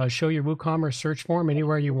products, show your WooCommerce search form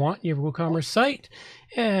anywhere you want in your WooCommerce site,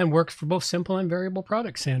 and works for both simple and variable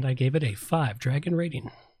products. And I gave it a 5 Dragon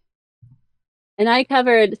rating. And I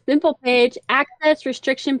covered Simple Page Access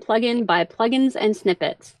Restriction Plugin by Plugins and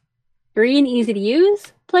Snippets. Free and easy to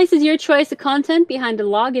use, places your choice of content behind a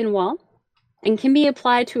login wall, and can be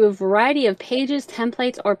applied to a variety of pages,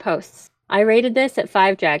 templates, or posts. I rated this at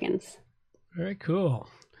 5 dragons. Very cool.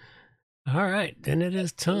 All right, then it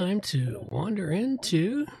is time to wander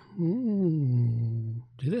into do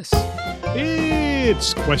this.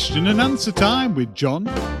 It's question and answer time with John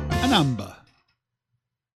and Amber.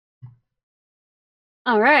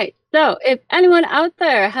 All right. So if anyone out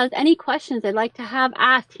there has any questions they'd like to have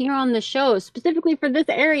asked here on the show, specifically for this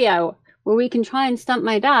area where we can try and stump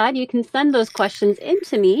my dad, you can send those questions in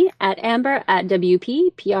to me at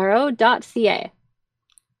amber@wppro.ca.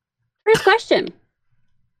 First question.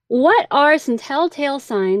 What are some telltale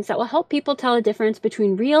signs that will help people tell the difference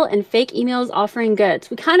between real and fake emails offering goods?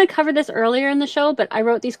 We kind of covered this earlier in the show, but I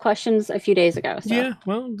wrote these questions a few days ago. So. Yeah,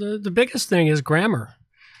 well, the biggest thing is grammar.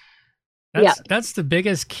 That's the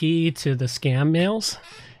biggest key to the scam mails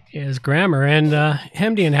is grammar. And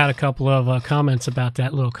Hemdian had a couple of comments about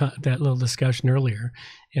that little discussion earlier.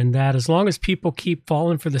 And that as long as people keep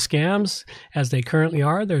falling for the scams as they currently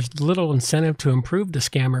are, there's little incentive to improve the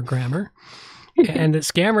scammer grammar. And that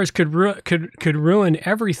scammers could ruin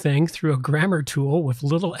everything through a grammar tool with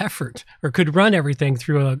little effort, or could run everything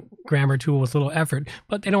through a grammar tool with little effort,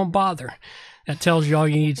 but they don't bother. That tells you all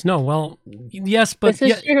you need to know. Well, yes, but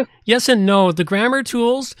yes and no. The grammar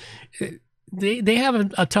tools, they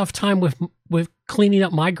have a tough time with cleaning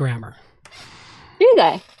up my grammar. Do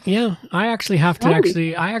they? Yeah, I actually have to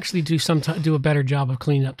do a better job of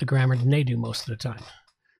cleaning up the grammar than they do most of the time.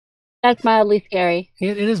 That's mildly scary.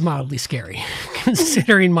 It is mildly scary,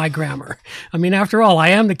 considering my grammar. I mean, after all, I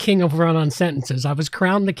am the king of run-on sentences. I was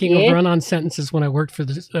crowned the king of run-on sentences when I worked for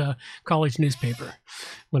the college newspaper.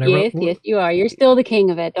 Yes, you are. You're still the king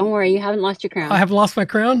of it. Don't worry, you haven't lost your crown. I have lost my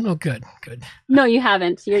crown? Oh, good. No, you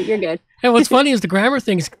haven't. You're good. And what's funny is the grammar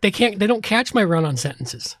things, they don't catch my run-on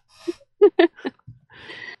sentences.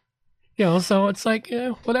 So it's like,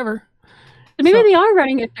 whatever. Maybe they are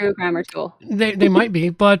running it through a grammar tool. They might be,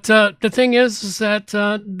 but the thing is that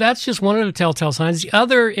that's just one of the telltale signs. The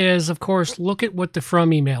other is, of course, look at what the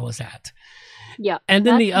from email is at. Yeah, and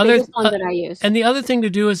then the other one that I use. And the other thing to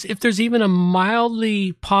do is, if there's even a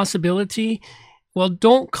mildly possibility, well,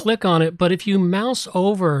 don't click on it. But if you mouse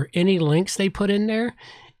over any links they put in there,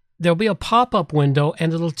 there'll be a pop-up window,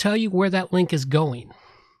 and it'll tell you where that link is going.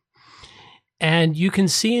 And you can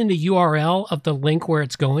see in the URL of the link where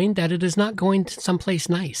it's going that it is not going to someplace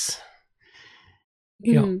nice.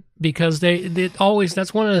 Because they always,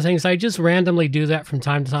 that's one of the things, I just randomly do that from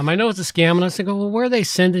time to time. I know it's a scam, and I say, well, where are they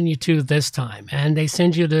sending you to this time? And they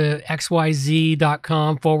send you to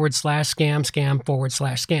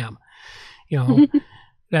xyz.com/scam/scam/scam.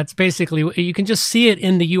 That's basically, you can just see it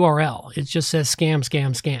in the URL. It just says scam,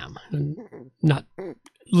 scam, scam. Not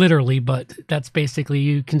literally, but that's basically,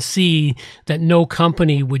 you can see that no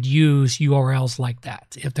company would use URLs like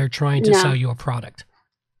that if they're trying to sell you a product.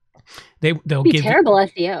 They'll give terrible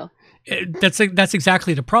SEO. That's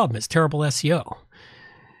exactly the problem. It's terrible SEO.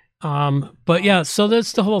 But yeah, so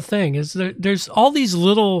that's the whole thing. Is there's all these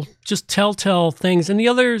little just telltale things, and the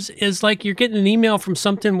others is like you're getting an email from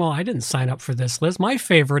something. Well, I didn't sign up for this list. My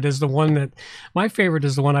favorite is the one I've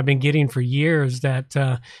been getting for years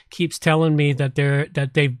that keeps telling me that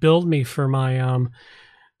they've billed me for my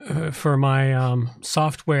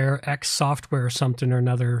software, X software or something or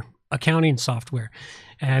another, accounting software,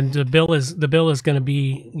 and the bill is going to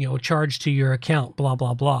be charged to your account, blah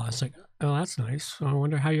blah blah. It's like, oh, that's nice. I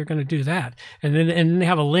wonder how you're going to do that. And then they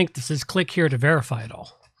have a link that says click here to verify it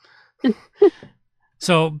all.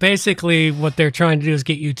 So basically what they're trying to do is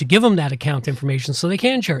get you to give them that account information so they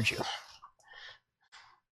can charge you.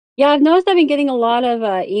 Yeah, I've noticed I've been getting a lot of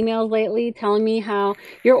emails lately telling me how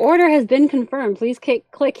your order has been confirmed. Please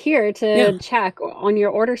click here to check on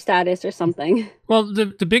your order status or something. Well,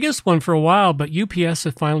 the biggest one for a while, but UPS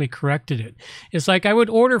have finally corrected it. It's like I would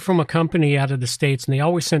order from a company out of the States, and they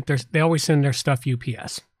always send their stuff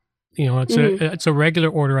UPS. It's a regular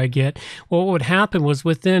order I get. Well, what would happen was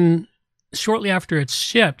shortly after it's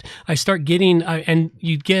shipped, I start getting, and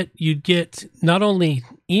you'd get not only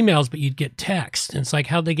emails, but you'd get text. And it's like,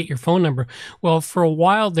 how'd they get your phone number? Well, for a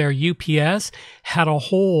while there, UPS had a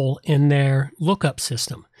hole in their lookup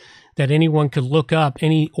system that anyone could look up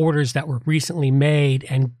any orders that were recently made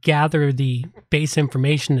and gather the base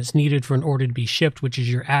information that's needed for an order to be shipped, which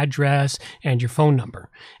is your address and your phone number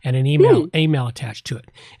and an email attached to it.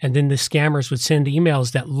 And then the scammers would send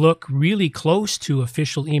emails that look really close to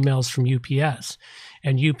official emails from UPS.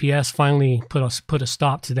 And UPS finally put a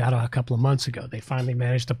stop to that a couple of months ago. They finally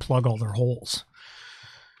managed to plug all their holes.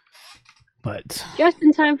 But just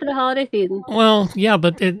in time for the holiday season. Well, yeah,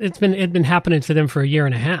 but it's been happening to them for a year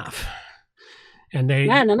and a half. And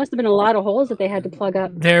there must have been a lot of holes that they had to plug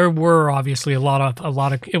up. There were obviously a lot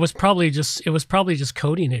of. It was probably just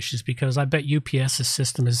coding issues, because I bet UPS's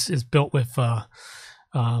system is built with a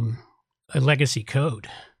legacy code,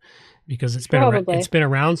 because it's been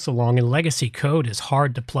around so long, and legacy code is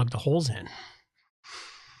hard to plug the holes in.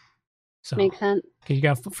 So makes sense. You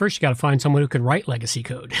got to find someone who can write legacy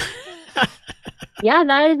code. Yeah,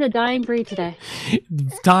 that is a dying breed today.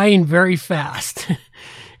 Dying very fast.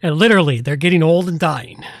 And literally, they're getting old and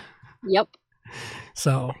dying. Yep.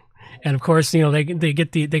 So, and of course,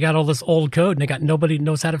 they got all this old code, and nobody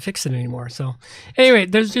knows how to fix it anymore. So, anyway,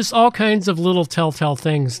 there's just all kinds of little telltale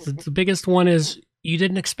things. The biggest one is you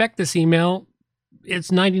didn't expect this email.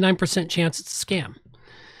 It's 99% chance it's a scam.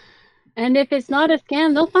 And if it's not a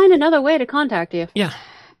scam, they'll find another way to contact you. Yeah.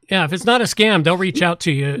 Yeah, if it's not a scam, they'll reach out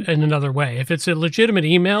to you in another way. If it's a legitimate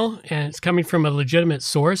email and it's coming from a legitimate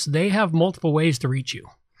source, they have multiple ways to reach you.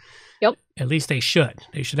 Yep. At least they should.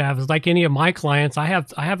 They should have, like any of my clients, I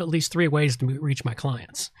have at least 3 ways to reach my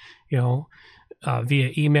clients. Via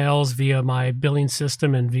emails, via my billing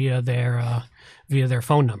system, and via their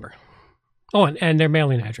phone number. Oh, and their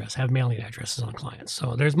mailing address. I have mailing addresses on clients.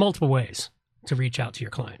 So there's multiple ways to reach out to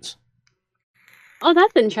your clients. Oh,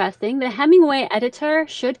 that's interesting. The Hemingway editor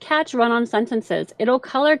should catch run-on sentences. It'll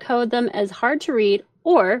color code them as hard to read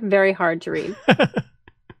or very hard to read.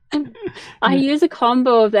 I use a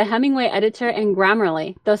combo of the Hemingway editor and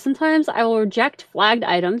Grammarly, though sometimes I will reject flagged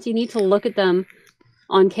items. You need to look at them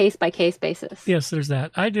on case-by-case basis. Yes, there's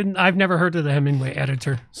that. I've never heard of the Hemingway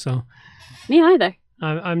editor, so. Me either.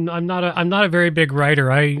 I'm not a very big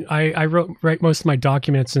writer. I write most of my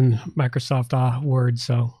documents in Microsoft Word,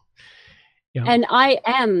 so. Yeah. And I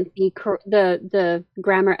am the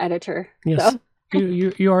grammar editor. Yes, so.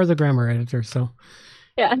 you are the grammar editor, so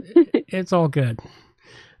yeah, it's all good.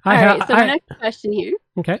 All right. So the next question here.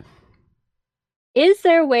 Okay. Is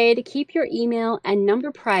there a way to keep your email and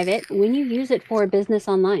number private when you use it for a business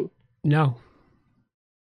online? No.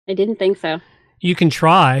 I didn't think so. You can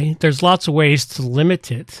try. There's lots of ways to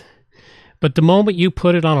limit it, but the moment you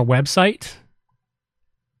put it on a website,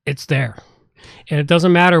 it's there. And it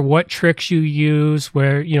doesn't matter what tricks you use,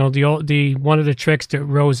 where, the one of the tricks that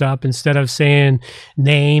rose up, instead of saying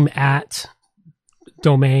name at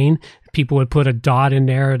domain, people would put a dot in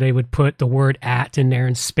there, or they would put the word at in there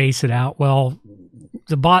and space it out. Well,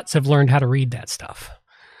 the bots have learned how to read that stuff.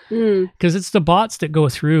 Because it's the bots that go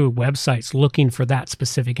through websites looking for that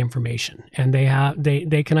specific information, and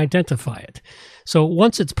they can identify it. So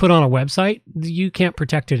once it's put on a website, you can't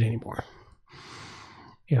protect it anymore.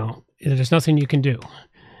 There's nothing you can do.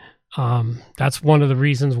 That's one of the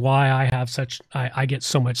reasons why I get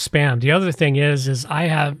so much spam. The other thing is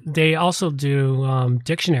they also do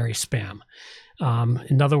dictionary spam.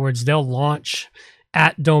 In other words, they'll launch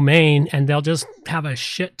at domain, and they'll just have a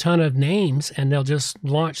shit ton of names, and they'll just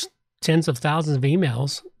launch tens of thousands of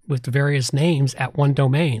emails with the various names at one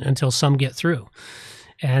domain until some get through.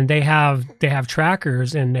 And they have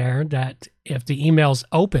trackers in there that if the email's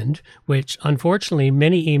opened, which unfortunately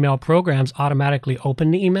many email programs automatically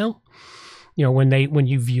open the email, when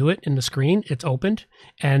you view it in the screen, it's opened,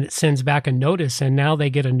 and it sends back a notice, and now they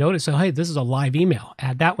get a notice. So, hey, this is a live email.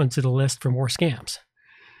 Add that one to the list for more scams.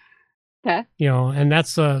 Okay. And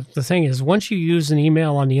that's the thing is, once you use an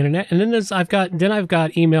email on the internet, and then I've got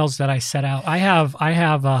emails that I set out. I have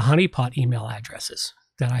honeypot email addresses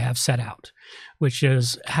that I have set out, which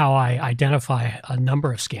is how I identify a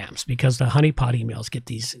number of scams, because the honeypot emails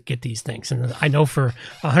get these things. And I know for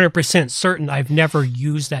 100% certain I've never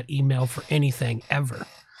used that email for anything ever.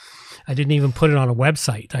 I didn't even put it on a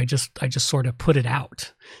website. I just sort of put it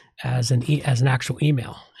out as an actual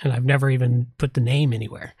email, and I've never even put the name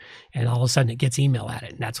anywhere. And all of a sudden it gets email at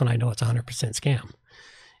it, and that's when I know it's 100% scam.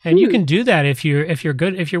 And you can do that if you're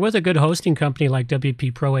with a good hosting company like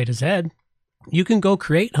WP Pro A to Z. You can go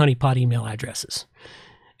create honeypot email addresses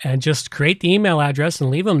and just create the email address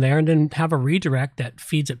and leave them there, and then have a redirect that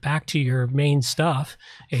feeds it back to your main stuff,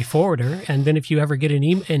 a forwarder. And then if you ever get an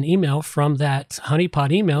email from that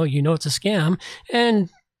honeypot email, it's a scam, and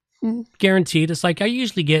guaranteed. It's like I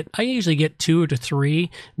usually get 2 to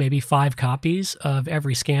 3, maybe 5 copies of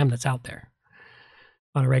every scam that's out there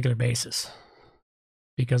on a regular basis,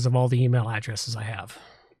 because of all the email addresses I have.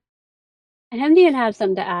 Hemdian has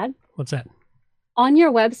something to add. What's that? On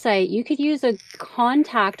your website, you could use a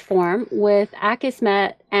contact form with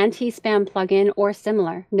Akismet anti-spam plugin or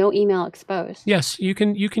similar. No email exposed. Yes, you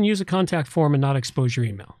can use a contact form and not expose your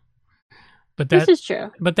email. But this is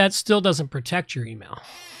true. But that still doesn't protect your email.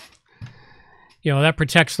 That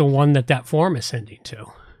protects the one that form is sending to.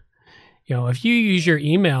 If you use your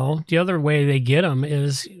email, the other way they get them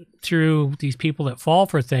is through these people that fall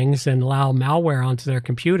for things and allow malware onto their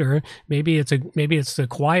computer. Maybe it's the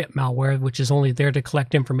quiet malware, which is only there to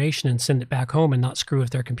collect information and send it back home and not screw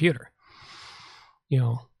with their computer.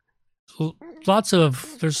 There's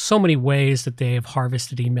so many ways that they have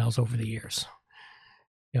harvested emails over the years.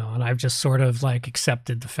 And I've just sort of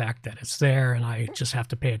accepted the fact that it's there and I just have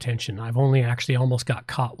to pay attention. I've only actually almost got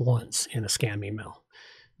caught once in a scam email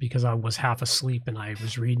because I was half asleep and I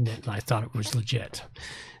was reading it and I thought it was legit.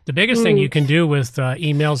 The biggest thing you can do with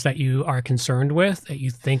emails that you are concerned with, that you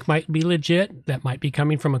think might be legit, that might be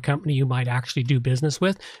coming from a company you might actually do business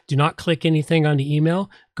with, do not click anything on the email.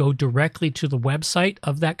 Go directly to the website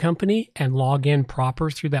of that company and log in proper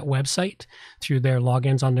through that website, through their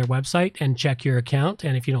logins on their website, and check your account.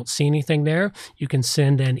 And if you don't see anything there, you can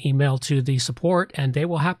send an email to the support and they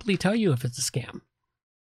will happily tell you if it's a scam.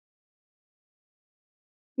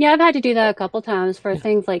 Yeah, I've had to do that a couple times for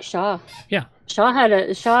things like Shaw. Yeah. Shaw had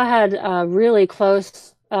a really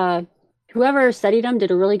close, whoever studied him did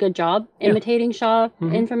a really good job imitating Shaw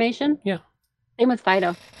information. Yeah. Same with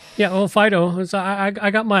Fido. Yeah, well, Fido, I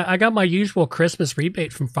got my usual Christmas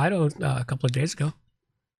rebate from Fido a couple of days ago.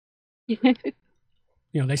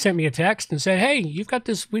 They sent me a text and said, "Hey, we've got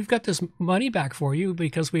this money back for you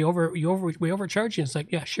because we overcharged you." It's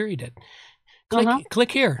like, "Yeah, sure you did."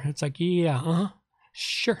 Click here. It's like, "Yeah,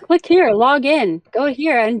 sure." Click here, log in, go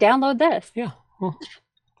here and download this. Yeah. Well.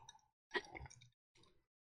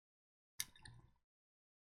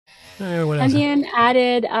 Hemdian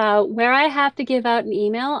added, where I have to give out an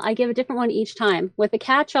email, I give a different one each time with a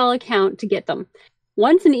catch-all account to get them.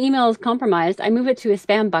 Once an email is compromised, I move it to a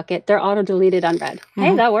spam bucket. They're auto-deleted unread.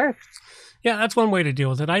 Hey, that works. Yeah, that's one way to deal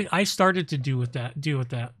with it. I started to do it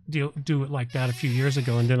like that a few years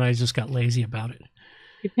ago, and then I just got lazy about it.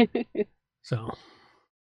 So,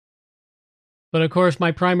 but of course,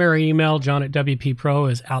 my primary email, John at WP Pro,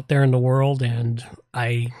 is out there in the world, and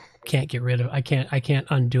I can't get rid of. I can't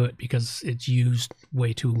undo it because it's used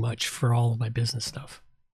way too much for all of my business stuff.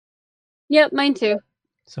 Yep, mine too.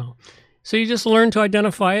 So you just learn to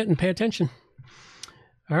identify it and pay attention.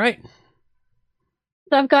 All right.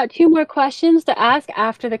 So I've got 2 more questions to ask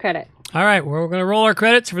after the credit. All right, we're going to roll our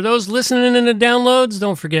credits. For those listening in the downloads,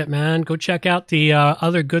 don't forget, man, go check out the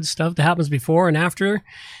other good stuff that happens before and after.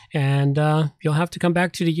 And you'll have to come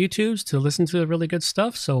back to the YouTubes to listen to the really good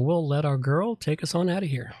stuff. So we'll let our girl take us on out of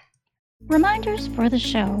here. Reminders for the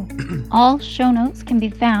show. All show notes can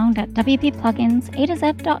be found at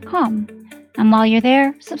wppluginsa-z.com. And while you're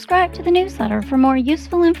there, subscribe to the newsletter for more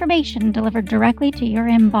useful information delivered directly to your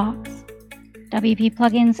inbox. WP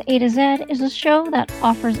Plugins A to Z is a show that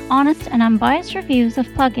offers honest and unbiased reviews of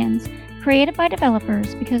plugins created by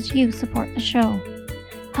developers because you support the show.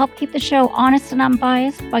 Help keep the show honest and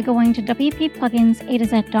unbiased by going to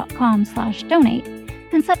wppluginsa-z.com/donate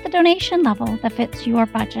and set the donation level that fits your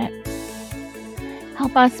budget.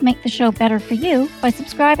 Help us make the show better for you by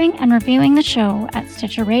subscribing and reviewing the show at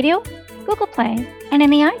Stitcher Radio, Google Play, and in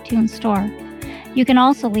the iTunes Store. You can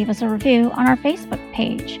also leave us a review on our Facebook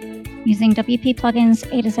page using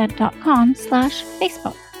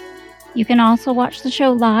wppluginsa-z.com/Facebook. You can also watch the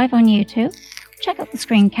show live on YouTube, check out the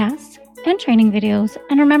screencasts and training videos,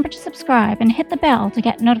 and remember to subscribe and hit the bell to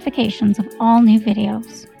get notifications of all new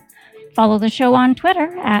videos. Follow the show on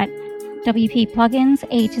Twitter at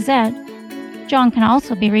WPPluginsA to Z. John can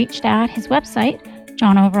also be reached at his website,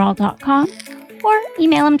 johnoverall.com, or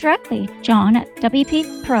email him directly,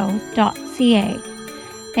 john@wppro.ca.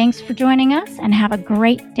 Thanks for joining us and have a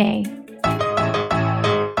great day.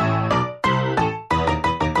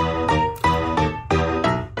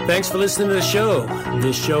 Thanks for listening to the show.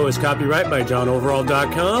 This show is copyright by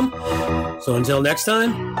johnoverall.com. So until next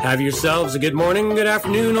time, have yourselves a good morning, good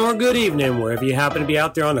afternoon, or good evening, wherever you happen to be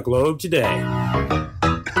out there on the globe today.